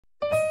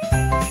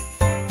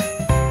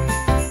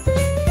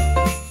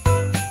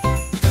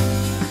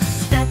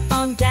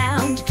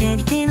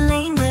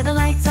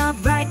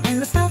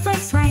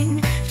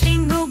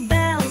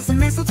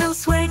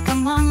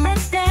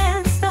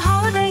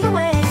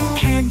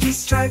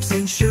stripes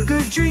and sugar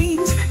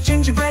dreams,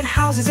 gingerbread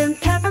houses and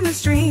peppermint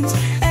streams.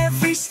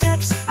 Every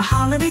step's a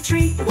holiday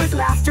treat with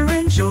laughter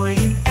and joy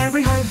in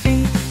every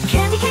heartbeat.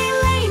 Candy cane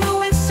lane,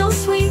 oh it's so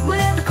sweet,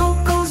 where the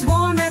cocoa's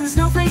warm and the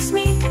snowflakes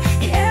meet.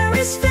 The air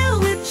is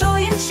filled with joy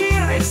and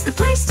cheer. It's the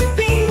place to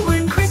be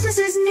when Christmas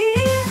is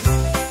near.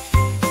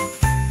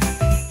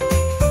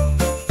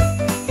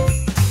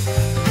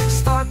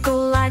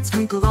 Sparkle lights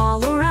twinkle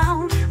all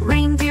around,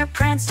 reindeer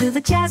prance to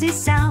the jazzy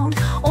sound.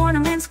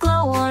 Ornaments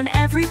glow on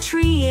every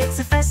tree. It's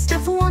a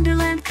festive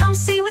wonderland, come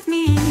see with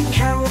me.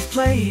 Carols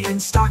play and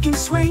stockings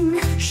swing,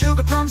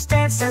 sugar plums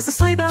dance as the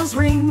sleigh bells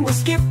ring. We'll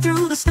skip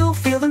through the snow,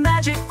 feel the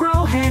magic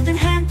grow, hand in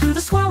hand through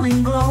the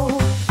swirling glow.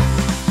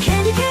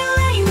 Candy cane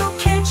lane, oh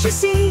can't you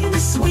see, the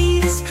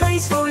sweetest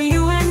place for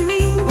you and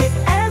me. With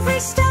every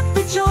step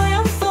the joy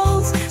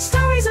unfolds,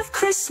 stories of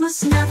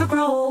Christmas never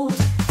grow old.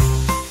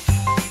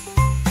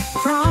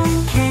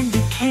 From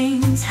candy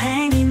canes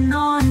hanging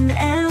on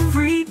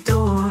every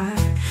door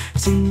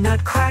to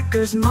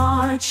nutcrackers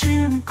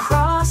marching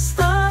across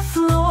the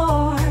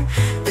floor,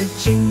 the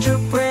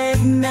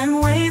gingerbread men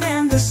wave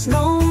and the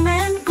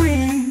snowmen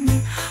grin.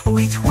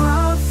 We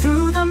twirl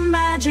through the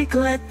magic,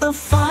 let the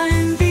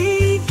fun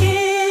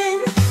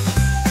begin.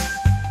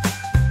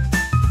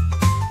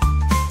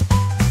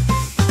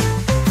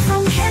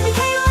 From candy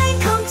cane lane,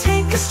 come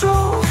take a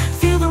stroll,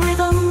 feel the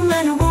rhythm,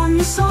 let it warm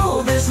your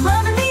soul. There's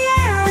love in the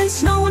air and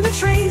snow in the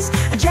trees,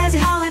 a jazzy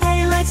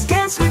holiday, let's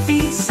dance with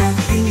ease. At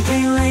candy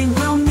cane lane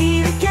we'll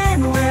meet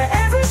again, where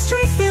every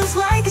street feels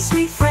like a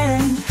sweet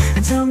friend.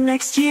 Until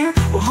next year,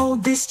 we'll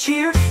hold this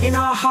cheer in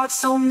our hearts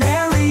so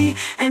merry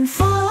and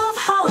full of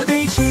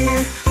holiday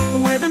cheer.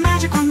 Where the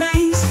magic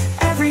remains,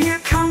 every year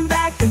come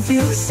back and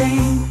feel the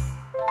same.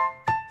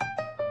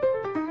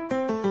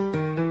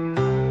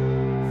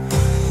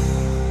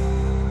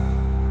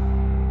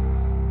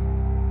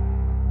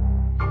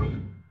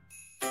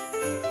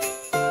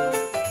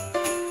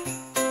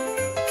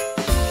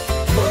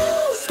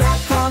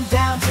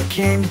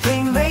 Candy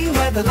cane lane,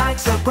 where the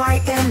lights are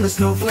bright and the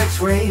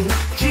snowflakes rain.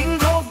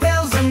 Jingle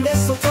bells and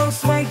mistletoe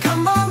sway,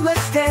 come on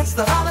let's dance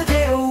the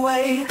holiday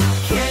away.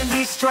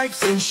 Candy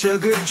stripes and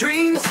sugar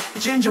dreams,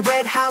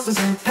 gingerbread houses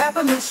and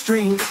peppermint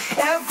streams.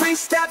 Every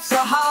step's a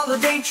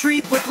holiday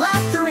treat with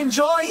laughter and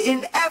joy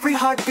in every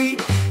heartbeat.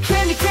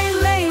 Candy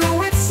cane lane,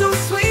 oh it's so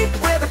sweet,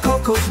 where the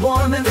cocoa's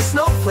warm and the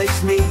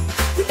snowflakes meet.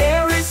 The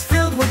air is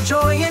filled with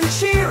joy and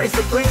cheer. It's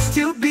the place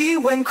to be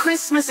when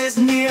Christmas is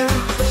near.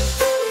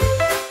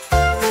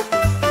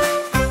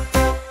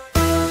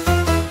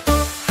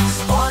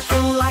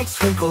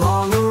 Twinkle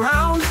all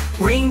around,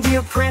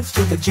 reindeer prance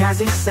to the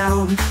jazzy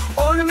sound.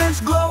 Ornaments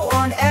glow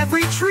on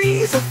every tree,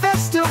 it's a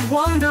festive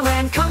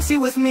wonderland, come see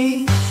with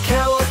me.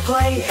 Carols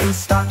play and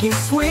stockings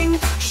swing,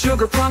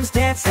 sugar plums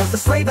dance as the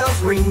sleigh bells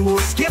ring. We'll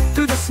skip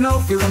through the snow,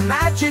 feel the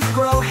magic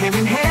grow, hand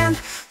in hand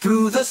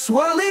through the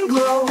swirling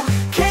glow.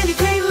 Candy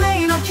cane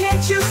lane, oh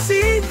can't you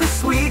see, the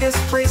sweetest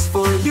place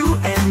for you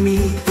and me.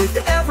 With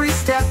every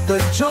step the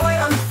joy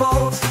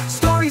unfolds,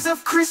 stories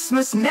of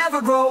Christmas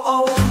never grow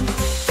old.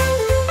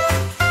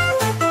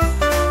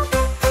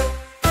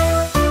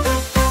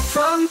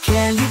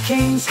 Candy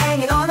canes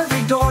hanging on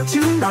every door, to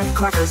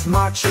nutcrackers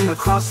marching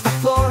across the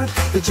floor,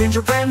 the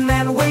gingerbread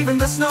man waving,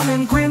 the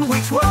snowman grin.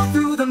 We twirl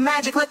through the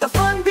magic, let the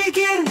fun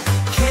begin.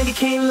 Candy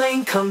cane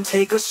lane, come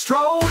take a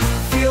stroll,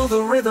 feel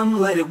the rhythm,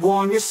 let it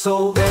warm your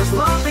soul. There's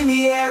love in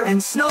the air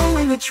and snow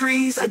in the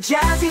trees, a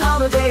jazzy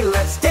holiday,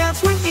 let's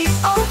dance with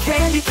ease. Oh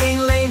candy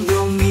cane lane,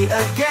 we'll meet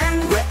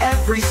again, where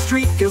every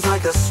street feels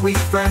like a sweet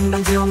friend.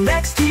 Until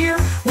next year,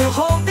 we'll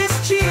hold this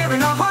cheer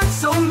in our hearts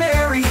so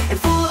merry and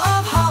full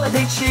of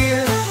holiday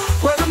cheer.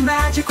 Where the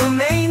magic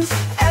remains,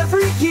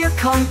 every year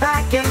come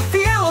back and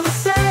feel the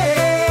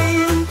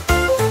same.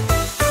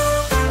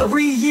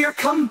 Every year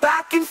come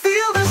back and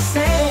feel the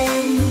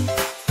same.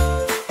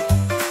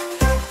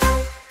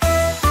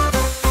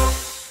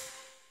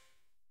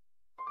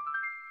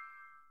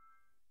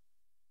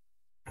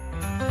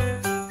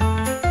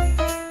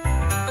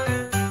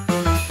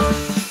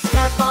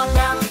 Step on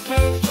down to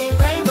candy cane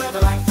lane, where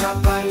the lights are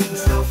bright and the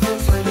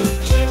snowflakes rain.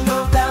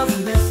 Jingle bells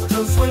and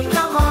mistletoe swing,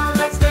 come on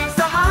let's dance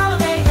the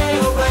holiday day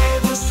away.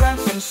 With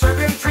strength and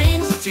sugar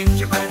dreams,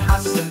 gingerbread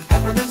houses and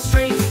peppermint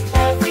streams.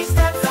 Every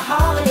step's a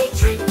holiday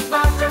treat,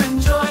 laughter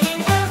and joy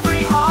in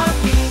every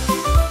heartbeat.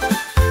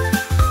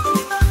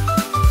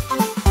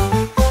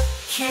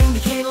 Candy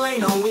cane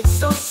lane, oh it's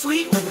so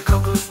sweet, when the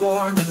cocoa's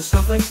warm and the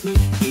snowflakes meet.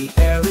 The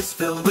air is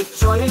filled with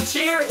joy and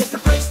cheer. It's the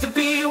place to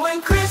be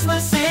when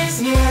Christmas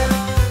is near.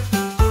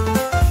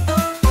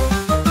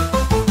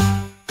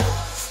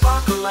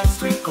 Sparkle lights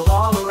twinkle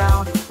all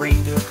around,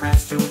 reindeer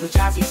prance to the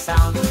jazzy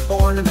sound.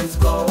 Ornaments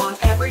glow on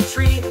every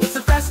tree, it's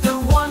a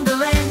festive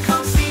wonderland,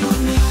 come see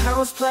with me.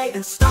 Carols play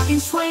and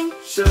stockings swing,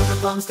 sugar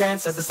plums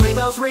dance as the sleigh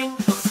bells ring.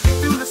 Skip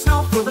through the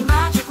snow for the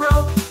magic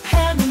row,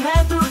 hand in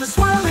hand through the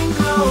swirling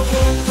glow.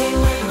 Candy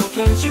cane lane, oh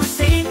can't you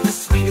see, the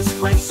sweetest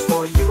place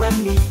for you and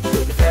me.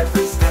 With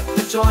every step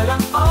the joy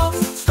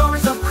unfolds,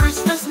 stories of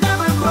Christmas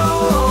never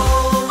grow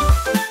old.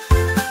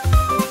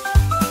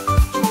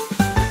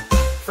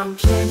 From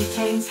candy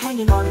canes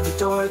hanging on the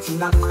door, to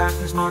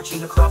nutcrackers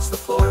marching across the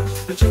floor.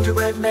 The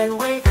gingerbread men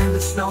wave and the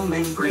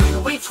snowmen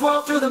grin. We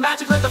twirl through the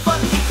magic, let the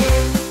fun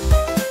begin.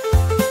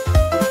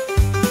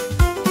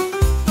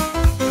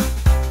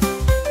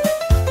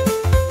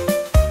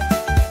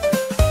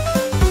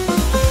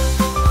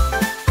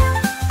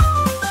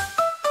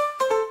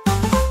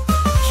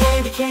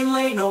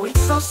 Oh,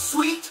 it's so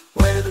sweet,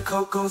 where the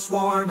cocoa's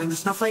warm and the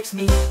snowflakes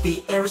meet.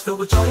 The air is filled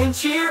with joy and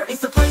cheer.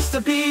 It's the place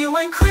to be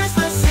when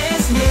Christmas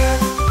is near.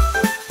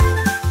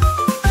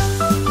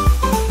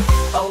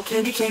 Oh,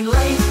 Candy Cane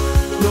Lane,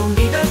 we'll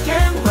meet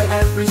again, where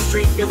every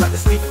street feels like a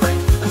sweet friend.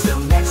 Until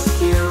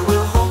next year,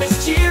 we'll hold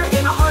this cheer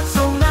in a heart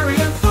so merry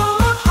and full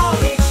of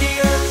holiday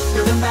cheer.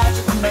 Feel the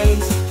magic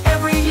remains.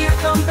 Every year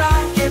come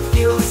back, it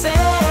feels the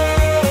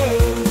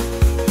same.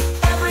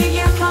 Every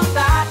year come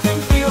back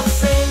and feel the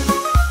same.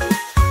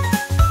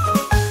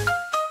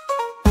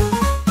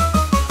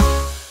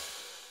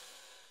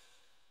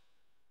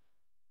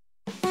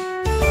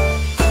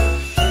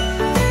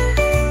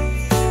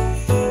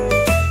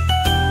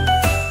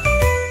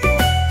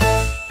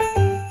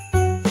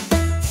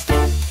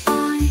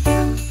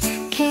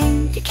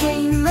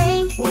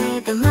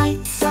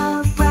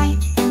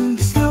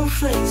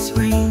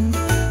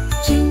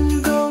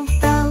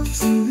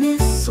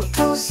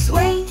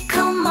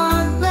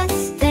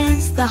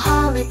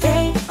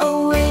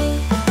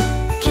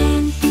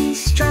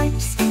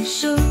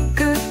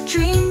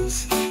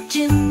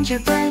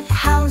 Gingerbread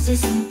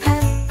houses and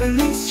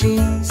peppermint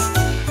streams.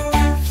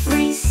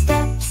 Every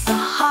step's a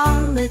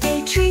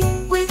holiday treat,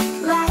 with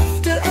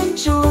laughter and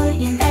joy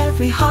in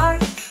every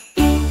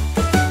heartbeat.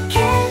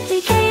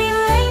 Candy cane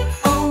lane,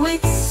 oh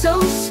it's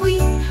so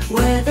sweet,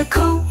 where the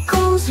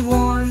cocoa's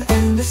warm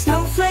and the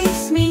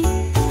snowflakes meet.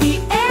 The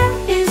air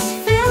is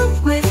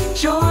filled with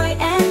joy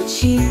and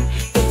cheer.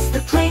 It's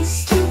the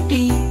place to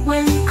be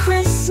when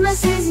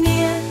Christmas is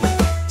near.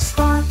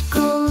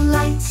 Sparkle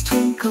lights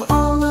twinkle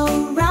all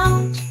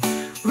around.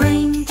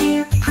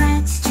 Reindeer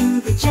prance to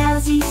the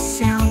jazzy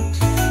sound.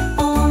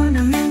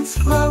 Ornaments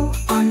glow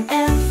on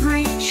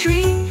every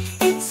tree.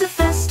 It's a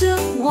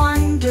festive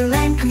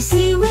wonderland, come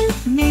see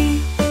with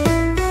me.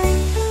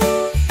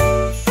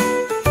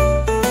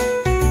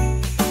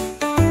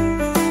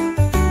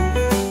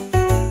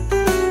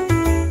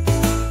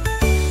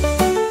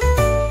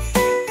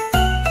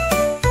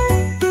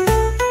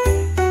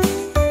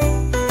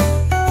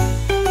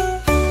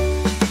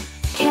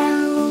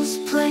 Carols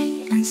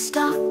play and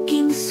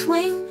stockings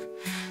swing.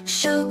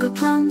 Sugar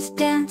plums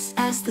dance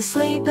as the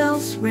sleigh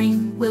bells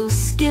ring. We'll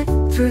skip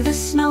through the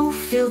snow,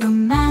 feel the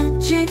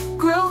magic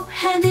grow,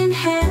 hand in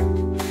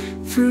hand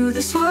through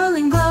the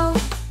swirling glow.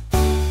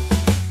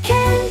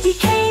 Candy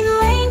cane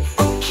lane,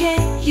 oh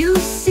can't you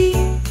see,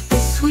 the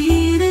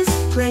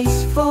sweetest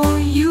place for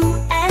you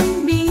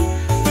and me.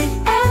 With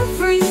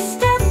every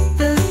step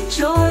the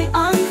joy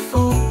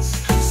unfolds.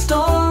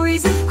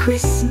 Stories of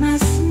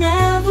Christmas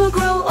never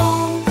grow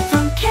old.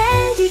 From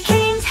candy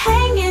canes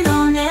hanging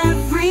on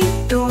every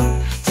door,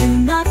 to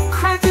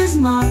nutcrackers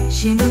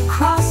marching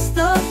across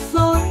the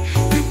floor.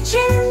 The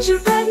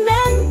gingerbread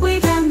men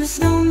wave and the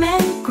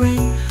snowmen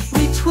grin.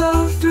 We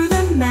twirl through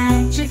the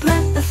magic,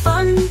 let the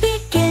fun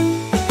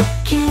begin.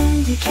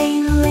 Candy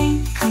cane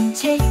lane, come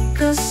take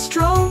a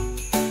stroll.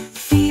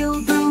 Feel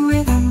the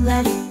rhythm,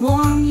 let it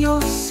warm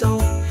your soul.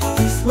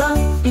 There's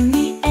love in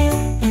the air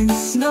and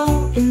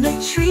snow in the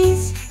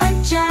trees. A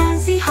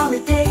jazzy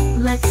holiday,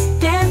 let's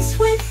dance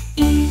with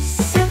ease.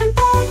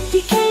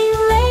 Candy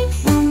cane lane,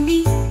 we'll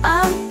meet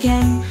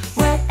again,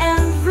 where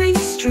every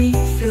street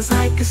feels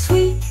like a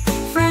sweet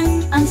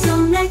friend. Until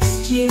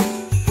next year,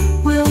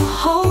 we'll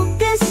hold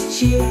this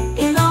cheer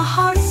in our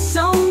hearts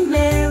so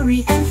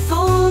merry and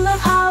full of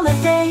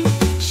holiday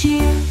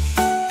cheer.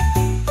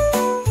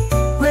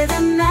 Where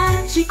the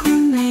magic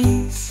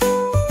remains.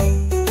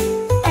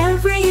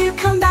 Every year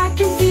come back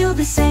and feel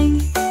the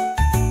same.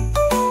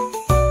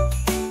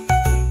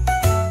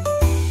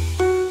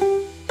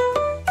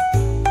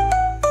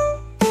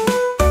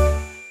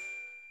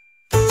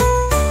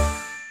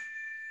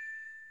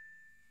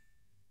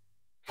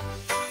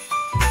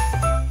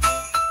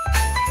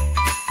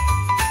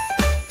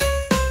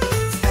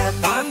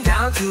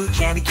 To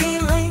Candy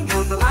Cane Lane,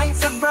 where the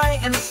lights are bright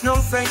and the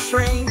snowflakes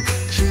rain.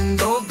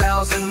 Jingle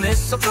bells and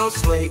mistletoe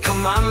sleigh,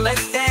 come on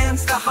let's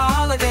dance the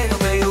holiday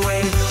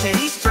away.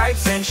 Candy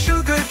stripes and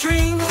sugar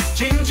dreams,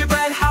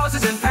 gingerbread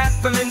houses and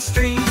peppermint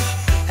streams.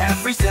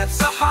 Every step's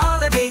a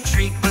holiday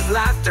treat, with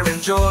laughter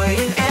and joy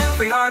in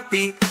every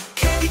heartbeat.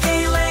 Candy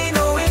Cane Lane,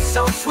 oh it's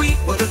so sweet,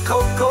 where the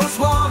cocoa's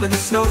warm and the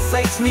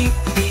snowflakes meet.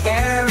 The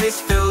air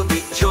is filled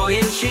with joy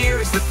and cheer.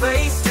 It's the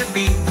place to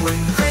be when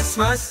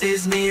Christmas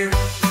is near.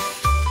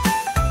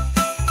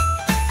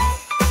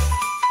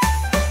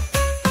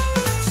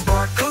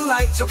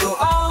 Lights will go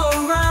all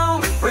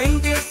around.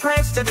 Reindeer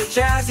prance to the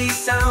jazzy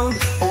sound.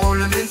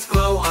 Ornaments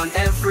glow on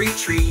every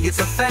tree. It's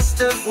a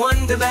festive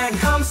wonderland,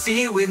 come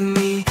see with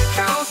me.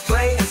 Carols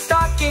play and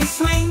stockings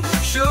swing.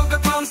 Sugar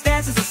plums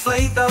dance as the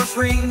sleigh bells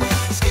ring.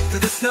 Skip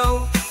through the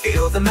snow,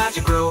 feel the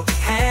magic grow,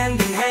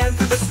 hand in hand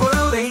through the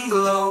swirling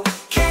glow.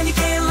 Candy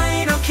cane lane,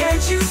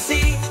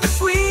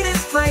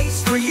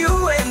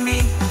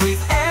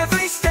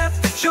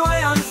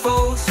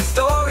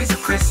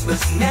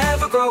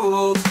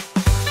 world.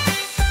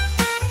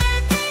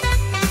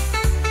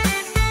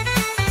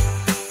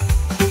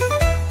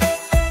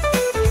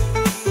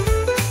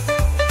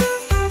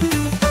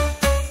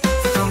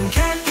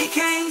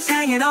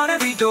 Hanging on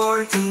every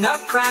door, to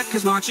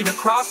nutcrackers marching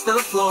across the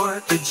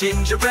floor. The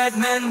gingerbread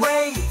men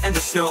wave and the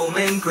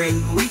snowmen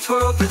grin. We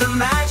twirl through the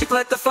magic,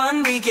 let the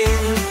fun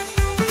begin.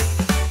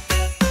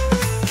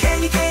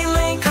 Candy cane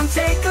lane, come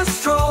take a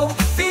stroll.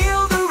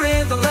 Feel the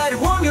rhythm, let it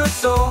warm your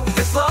soul.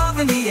 There's love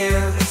in the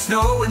air, and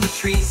snow in the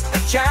trees. A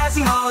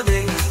jazzy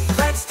holiday,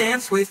 let's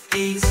dance with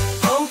ease.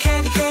 Oh,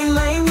 candy cane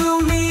lane,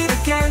 we'll meet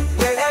again,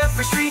 where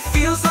every street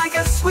feels like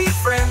a sweet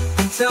friend.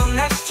 Until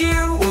next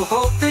year, we'll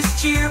hold this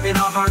cheer in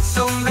our hearts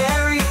so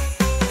merry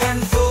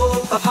and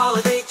full of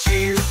holiday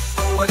cheer.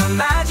 Where the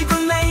magic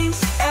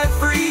remains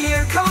every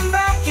year, come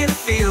back and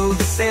feel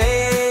the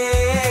same.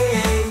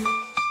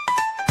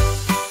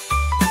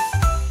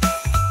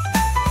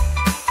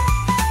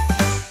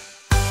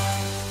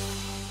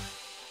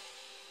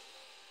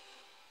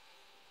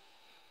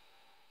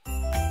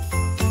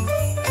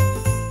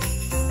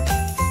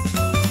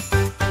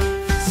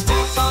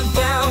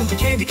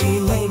 Candy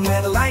cane lane,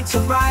 where the lights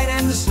are bright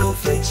and the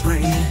snowflakes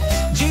rain.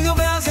 Jingle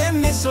bells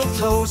and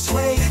mistletoe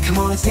sway. Come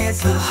on, let's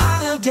dance the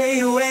holiday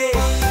away.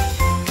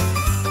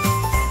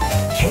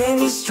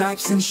 Candy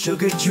stripes and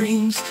sugar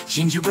dreams,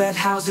 gingerbread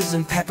houses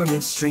and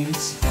peppermint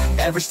streets.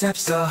 Every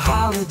step's a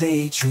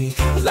holiday treat,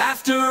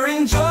 laughter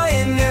and joy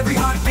in every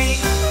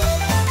heartbeat.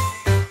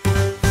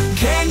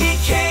 Candy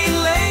cane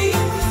lane,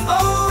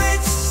 oh,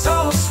 it's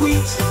so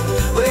sweet,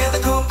 where the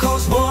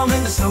cocoa's warm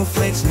and the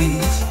snowflakes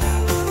meet.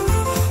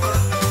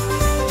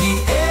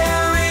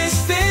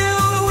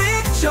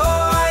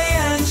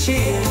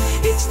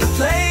 It's the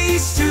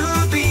place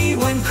to be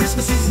when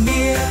Christmas is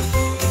near.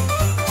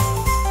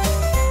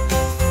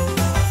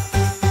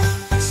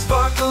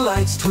 Sparkle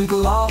lights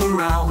twinkle all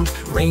around,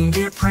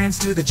 reindeer prance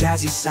to the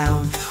jazzy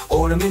sound.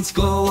 Ornaments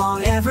glow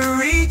on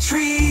every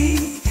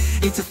tree.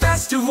 It's a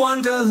festive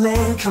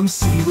wonderland, come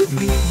see with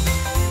me.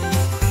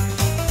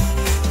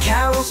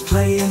 Carols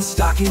play and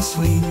stockings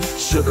swing,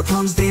 sugar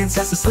plums dance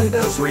as the sleigh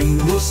bells ring.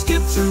 We'll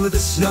skip through the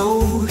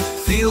snow,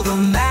 feel the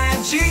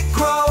magic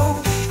grow,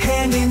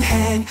 hand in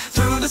hand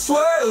through the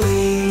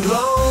swirling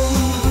glow.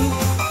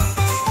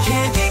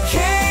 Candy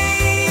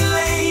cane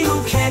lane,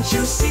 oh, can't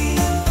you see?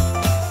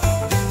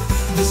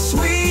 The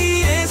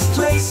sweetest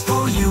place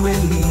for you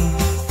and me.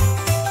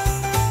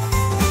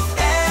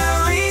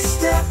 Every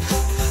step,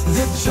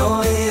 the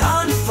joy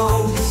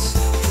unfolds.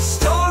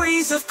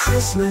 Stories of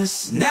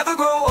Christmas never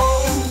grow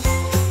old.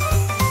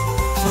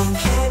 From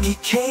candy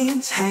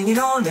canes hanging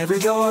on every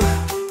door,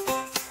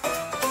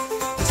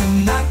 to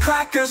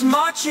nutcrackers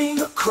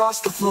marching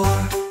across the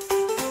floor.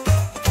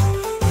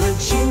 The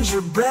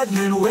gingerbread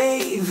men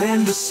wave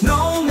and the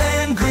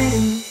snowmen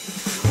grin.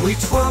 We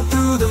twirl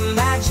through the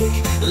magic,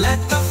 let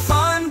the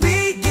fun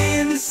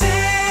begin.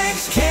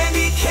 6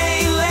 candy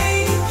cane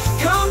lane,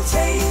 come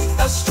take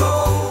a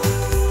stroll.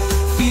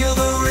 Feel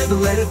the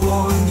rhythm, let it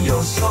warm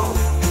your soul.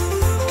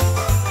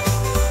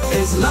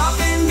 There's love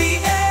in the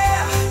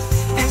air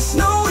and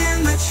snow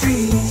in the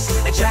trees.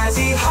 A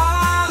jazzy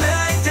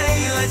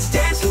holiday, let's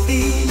dance with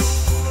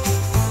ease.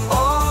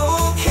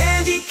 Oh,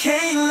 candy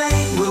cane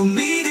lane, we'll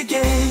meet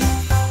again,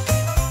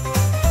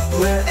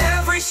 where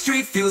every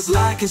street feels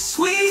like a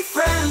sweet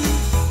friend.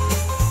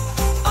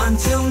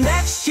 Until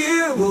next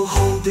year, we'll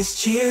hold this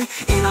cheer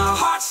in our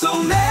hearts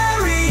so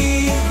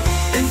merry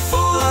and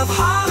full of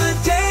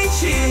holiday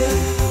cheer.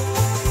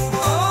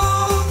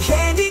 Oh,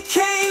 candy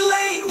cane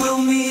lane,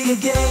 we'll meet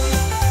again,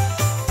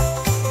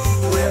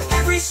 where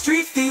every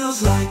street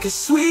feels like a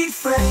sweet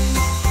friend.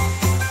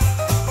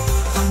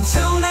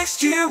 Until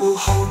next year, we'll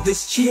hold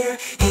this cheer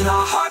in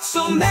our hearts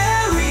so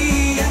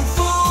merry and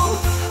full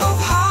of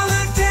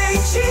holiday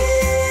cheer.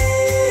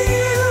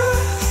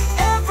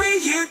 Every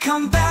year,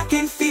 come back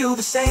and feel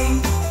the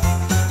same.